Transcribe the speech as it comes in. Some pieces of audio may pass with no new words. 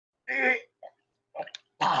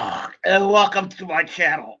And welcome to my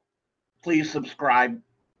channel. Please subscribe.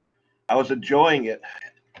 I was enjoying it.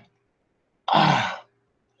 I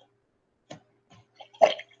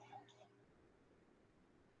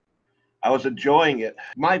was enjoying it.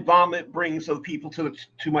 My vomit brings other people to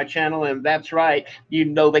my channel, and that's right. You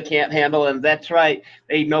know they can't handle, and that's right.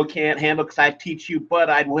 They know can't handle because I teach you, but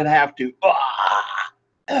I would have to.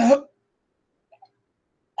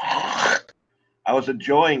 I was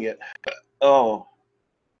enjoying it. Oh.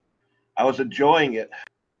 I was enjoying it.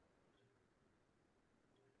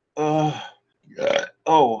 Oh,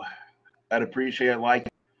 I'd appreciate it. Like,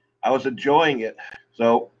 I was enjoying it.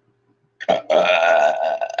 So, and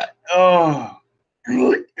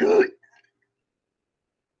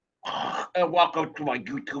welcome to my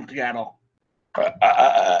YouTube channel.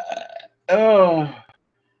 I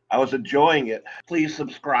was enjoying it. Please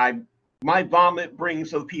subscribe. My vomit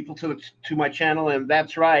brings other people to my channel, and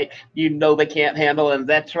that's right. You know they can't handle, and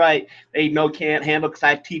that's right. They know can't handle because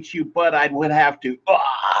I teach you, but I would have to.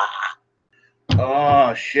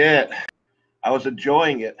 Oh, shit. I was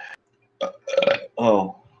enjoying it.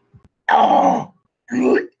 Oh.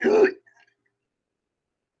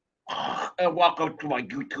 And welcome to my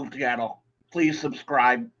YouTube channel. Please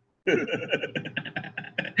subscribe.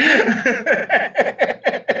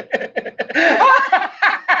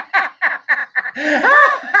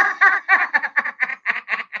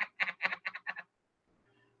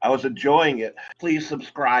 I was enjoying it. Please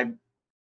subscribe.